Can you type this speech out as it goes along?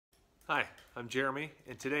Hi, I'm Jeremy,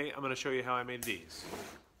 and today I'm going to show you how I made these.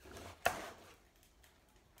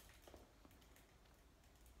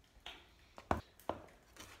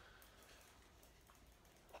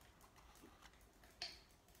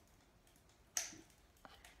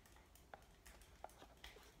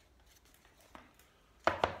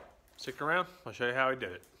 Stick around, I'll show you how I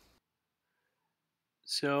did it.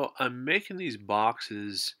 So I'm making these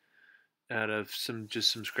boxes out of some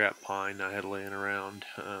scrap pine I had laying around.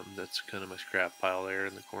 That's kind of my scrap pile there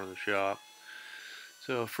in the corner of the shop.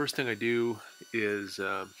 So first thing I do is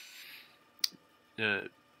uh,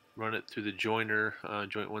 run it through the joiner,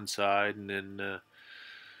 joint one side, and then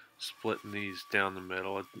splitting these down the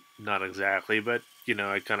middle. Not exactly, but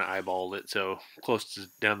I kind of eyeballed it so close to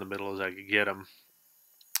down the middle as I could get them.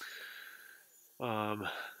 Um,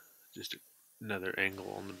 just another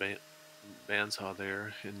angle on the bandsaw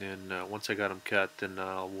there, and then once I got them cut, then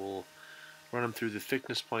we'll run them through the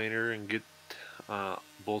thickness planer and get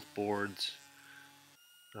both boards.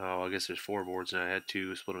 Oh, I guess there's four boards, and I had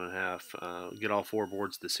two, split them in half. Get all four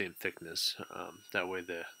boards the same thickness. That way,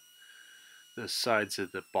 the sides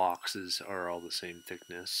of the boxes are all the same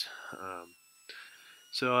thickness.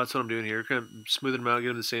 So that's what I'm doing here. Kind of smoothing them out, get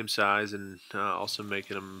them the same size, and also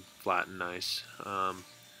making them flat and nice.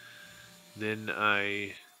 Then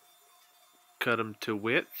I cut them to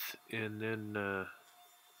width, and then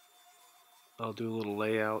I'll do a little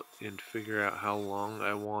layout and figure out how long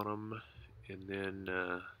I want them, and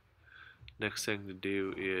then next thing to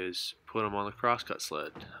do is put them on the crosscut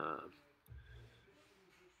sled.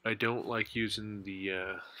 I don't like using the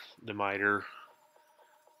uh, miter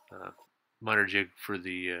jig for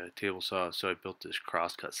the table saw, so I built this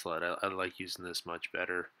crosscut sled. I like using this much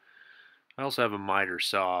better. I also have a miter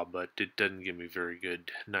saw, but it doesn't give me very good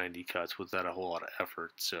 90 cuts without a whole lot of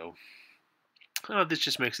effort. So this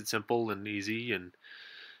just makes it simple and easy, and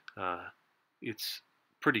uh, it's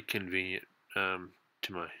pretty convenient to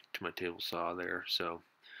my table saw there. So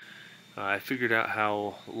I figured out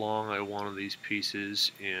how long I wanted these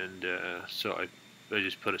pieces, and so I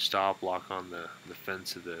just put a stop lock on the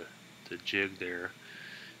fence of the jig there,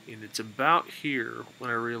 and it's about here when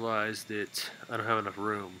I realized that I don't have enough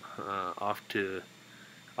room off to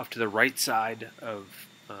the right side of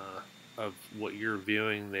what you're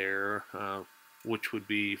viewing there, which would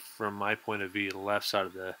be from my point of view the left side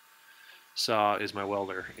of the saw is my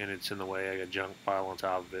welder, and it's in the way. I got junk pile on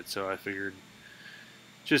top of it, so I figured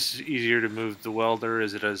just easier to move the welder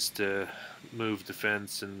as it is to move the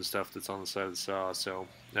fence and stuff that's on the side of the saw. So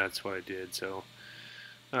that's what I did. So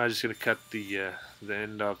I'm just gonna cut the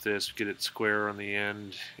end off this, get it square on the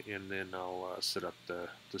end, and then I'll set up the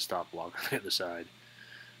stop block on the other side.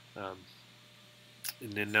 Um,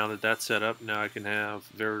 and then now that that's set up, now I can have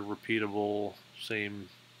very repeatable same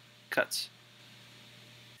cuts.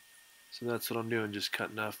 So that's what I'm doing, just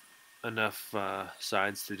cutting enough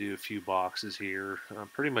sides to do a few boxes here.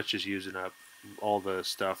 Pretty much just using up all the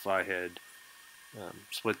stuff I had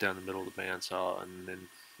split down the middle of the bandsaw and then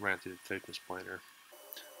ran through the thickness planer.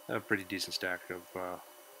 I have a pretty decent stack of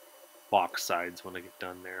box sides when I get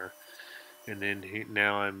done there. And then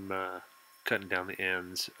now I'm cutting down the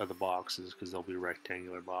ends of the boxes because they'll be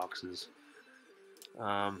rectangular boxes.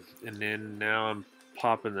 And then now I'm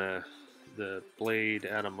popping the blade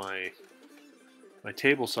out of my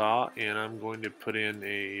table saw, and I'm going to put in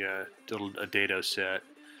a dado set.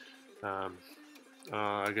 Um,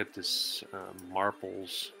 I got this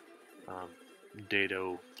Marples um,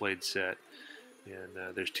 dado blade set,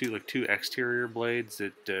 and there's two exterior blades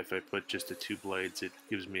that if I put just the two blades, it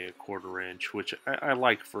gives me a 1/4 inch, which I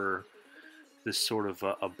like for this sort of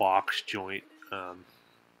a box joint.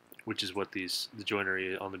 Which is what the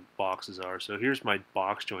joinery on the boxes are. So here's my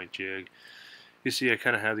box joint jig. You see I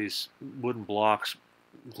kind of have these wooden blocks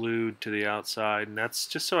glued to the outside, and that's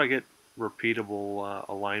just so I get repeatable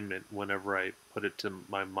alignment whenever I put it to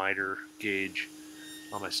my miter gauge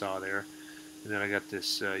on my saw there. And then I got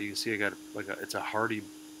this, you can see I got it's a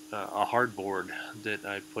hardboard that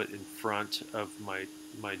I put in front of my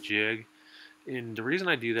jig. And the reason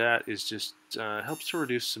I do that is just helps to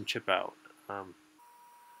reduce some chip out.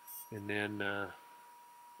 And then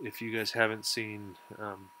if you guys haven't seen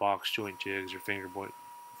box joint jigs or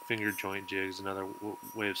finger joint jigs, another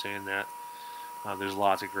way of saying that, there's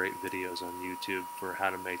lots of great videos on YouTube for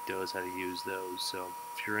how to make those, how to use those. So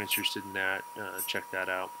if you're interested in that, check that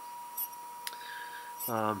out.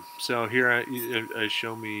 So here I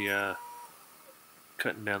show me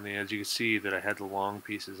cutting down the ends. You can see that I had the long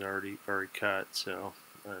pieces already cut, so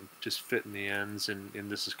I'm just fitting the ends, and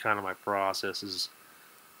this is kind of my process. Is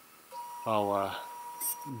I'll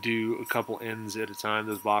do a couple ends at a time.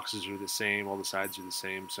 Those boxes are the same, all the sides are the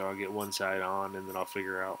same, so I'll get one side on, and then I'll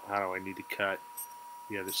figure out how do I need to cut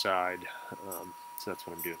the other side. So that's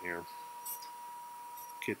what I'm doing here.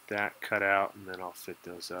 Get that cut out, and then I'll fit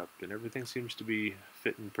those up, and everything seems to be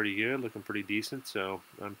fitting pretty good, looking pretty decent, so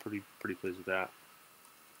I'm pretty pleased with that.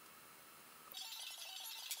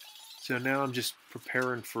 So now I'm just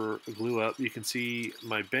preparing for a glue up. You can see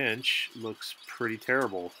my bench looks pretty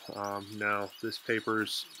terrible. Now this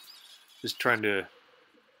paper's just trying to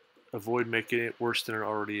avoid making it worse than it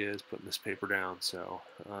already is, putting this paper down. So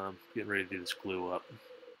getting ready to do this glue up.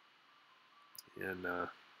 And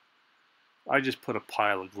I just put a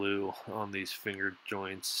pile of glue on these finger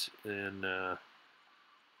joints, and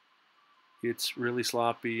it's really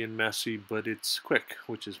sloppy and messy, but it's quick,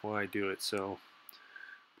 which is why I do it. So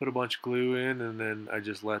put a bunch of glue in, and then I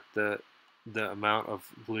just let the amount of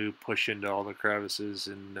glue push into all the crevices,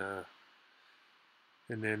 and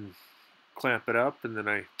then clamp it up, and then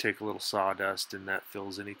I take a little sawdust, and that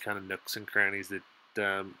fills any kind of nooks and crannies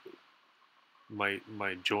that my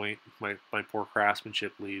joint, my poor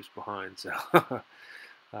craftsmanship leaves behind. So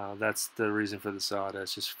that's the reason for the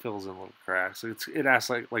sawdust. Just fills in little cracks. So it acts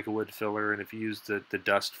like a wood filler, and if you use the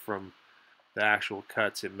dust from the actual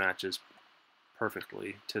cuts, it matches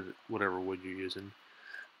perfectly to whatever wood you're using.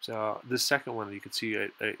 So this second one, you can see I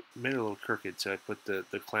made it a little crooked, so I put the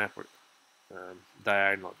clamp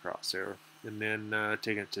diagonal across there, and then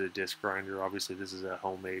taking it to the disc grinder. Obviously this is a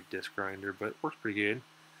homemade disc grinder, but it works pretty good.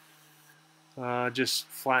 Just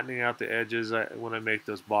flattening out the edges. When I make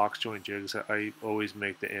those box joint jigs, I always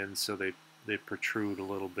make the ends so they protrude a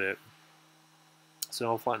little bit. So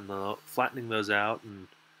I'll flattening those out,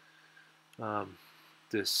 and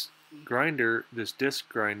this grinder, this disc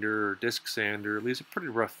grinder or disc sander, leaves a pretty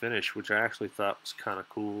rough finish, which I actually thought was kind of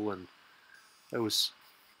cool, and I was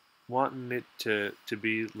wanting it to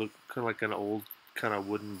look kind of like an old kind of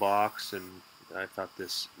wooden box, and I thought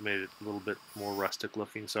this made it a little bit more rustic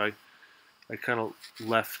looking, so I kind of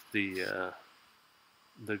left the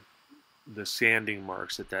sanding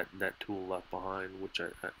marks that tool left behind, which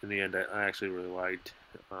in the end I actually really liked.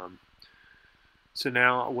 So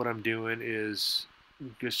now what I'm doing is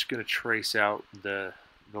just going to trace out the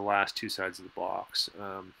last two sides of the box.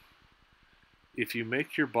 If you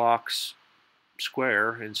make your box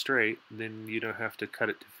square and straight, then you don't have to cut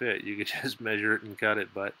it to fit. You can just measure it and cut it.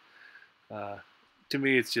 But to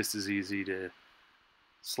me, it's just as easy to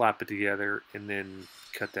slap it together and then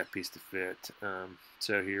cut that piece to fit.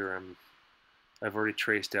 So here I've already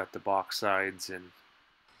traced out the box sides, and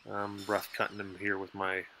I'm rough cutting them here with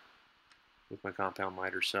my compound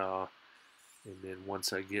miter saw. And then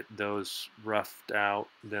once I get those roughed out,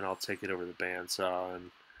 then I'll take it over the bandsaw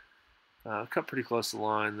and cut pretty close to the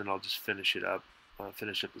line. Then I'll just finish it up,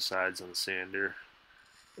 finish up the sides on the sander.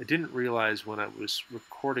 I didn't realize when I was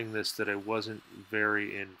recording this that I wasn't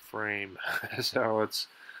very in frame, so it's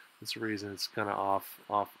the reason it's kind of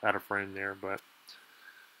off out of frame there. But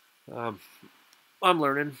I'm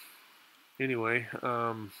learning anyway.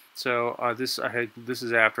 So this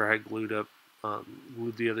is after I had glued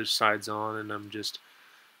the other sides on, and I'm just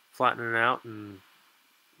flattening it out and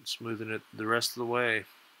smoothing it the rest of the way.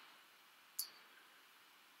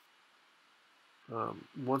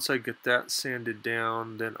 Once I get that sanded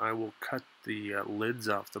down, then I will cut the lids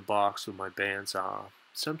off the box with my bandsaw.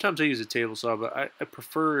 Sometimes I use a table saw, but I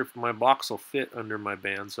prefer, if my box will fit under my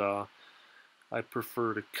bandsaw, I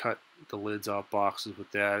prefer to cut the lids off boxes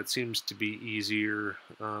with that. It seems to be easier,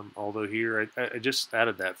 although here I just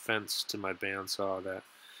added that fence to my bandsaw that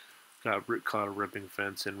caught a ripping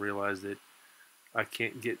fence, and realized that I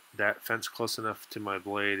can't get that fence close enough to my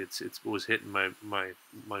blade. It was hitting my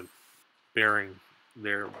bearing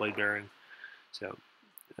there, blade bearing. So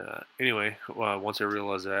anyway, once I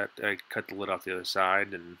realized that, I cut the lid off the other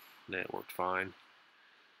side, and it worked fine.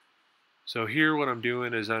 So here what I'm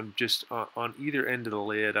doing is I'm just on either end of the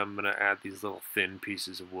lid, I'm going to add these little thin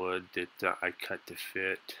pieces of wood that I cut to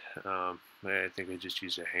fit. I think I just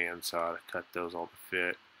used a handsaw to cut those all to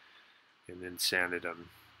fit, and then sanded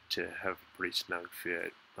them to have a pretty snug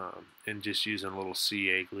fit, and just using a little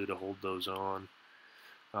CA glue to hold those on.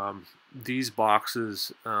 These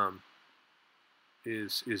boxes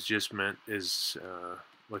is just meant as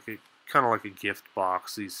like kind of like a gift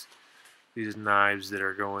box. These knives that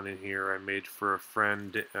are going in here I made for a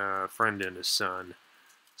friend and his son.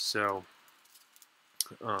 So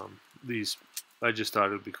these, I just thought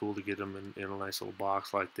it would be cool to get them in a nice little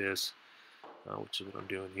box like this, which is what I'm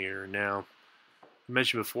doing here. Now, I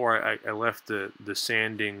mentioned before I left the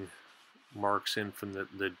sanding marks in from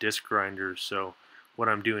the disc grinder, so what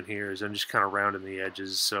I'm doing here is I'm just kind of rounding the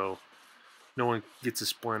edges, so no one gets a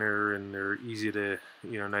splinter, and they're easy to,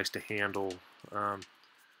 nice to handle. Um,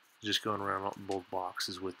 just going around both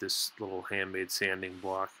boxes with this little handmade sanding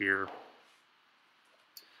block here.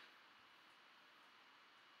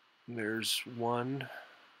 There's one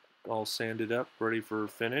all sanded up, ready for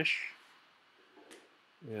finish.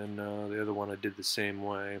 And the other one I did the same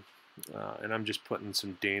way. And I'm just putting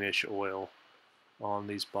some Danish oil on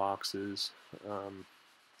these boxes.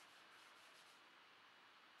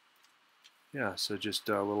 Yeah, so just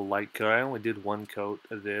a little light coat. I only did one coat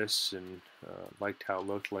of this, and liked how it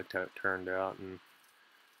looked, liked how it turned out. And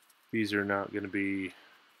these are not going to be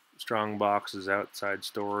strong boxes, outside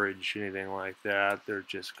storage, anything like that. They're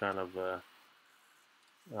just kind of a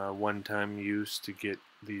one-time use to get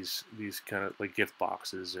these kind of like gift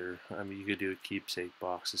boxes, or I mean, you could do a keepsake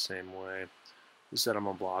box the same way. You set them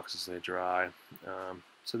on blocks as they dry.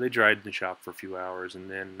 So they dried in the shop for a few hours,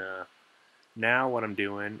 and then now what I'm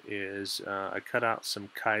doing is I cut out some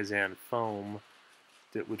Kaizen foam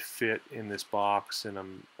that would fit in this box, and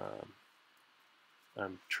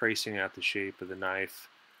I'm tracing out the shape of the knife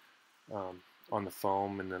on the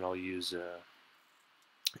foam, and then I'll use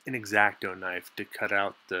an X-Acto knife to cut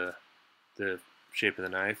out the shape of the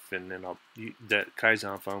knife, and then that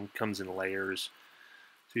Kaizen foam comes in layers,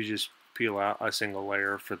 so you just peel out a single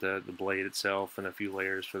layer for the blade itself and a few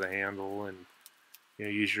layers for the handle, and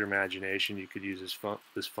use your imagination. You could use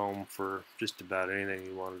this foam for just about anything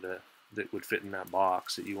you wanted to, that would fit in that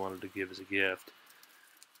box that you wanted to give as a gift.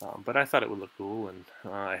 But I thought it would look cool, and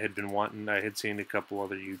I had seen a couple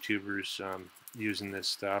other YouTubers using this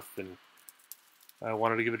stuff, and I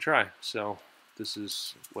wanted to give it a try. So this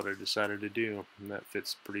is what I decided to do, and that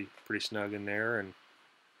fits pretty snug in there, and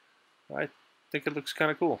I think it looks kind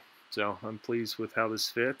of cool. So I'm pleased with how this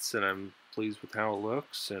fits, and I'm pleased with how it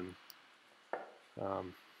looks, and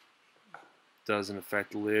um, doesn't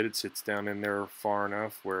affect the lid. It sits down in there far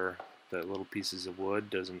enough where the little pieces of wood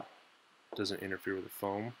doesn't interfere with the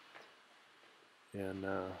foam, and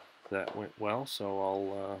that went well. So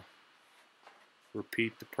I'll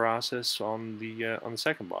repeat the process on the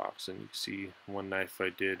second box, and you can see one knife I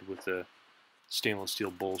did with a stainless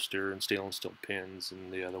steel bolster and stainless steel pins,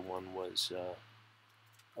 and the other one was a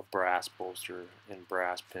brass bolster and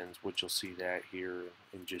brass pins, which you'll see that here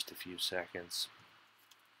in just a few seconds.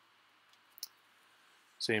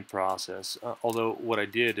 Same process, although what I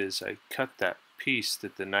did is I cut that piece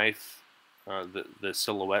that the knife, the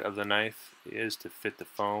silhouette of the knife is, to fit the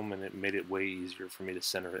foam, and it made it way easier for me to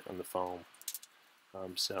center it on the foam.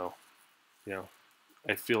 So,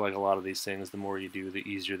 I feel like a lot of these things, the more you do, the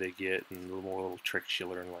easier they get, and the more little tricks you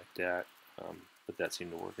learn like that. But that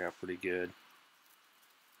seemed to work out pretty good.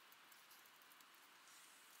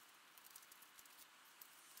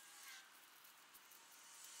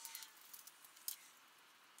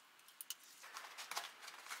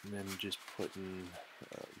 And then just putting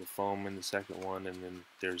the foam in the second one, and then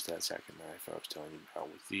there's that second knife I was telling you about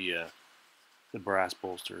with the brass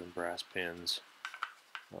bolster and brass pins.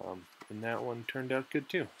 And that one turned out good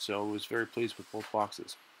too, so I was very pleased with both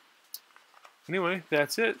boxes. Anyway,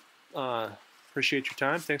 that's it. Appreciate your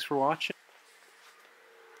time. Thanks for watching.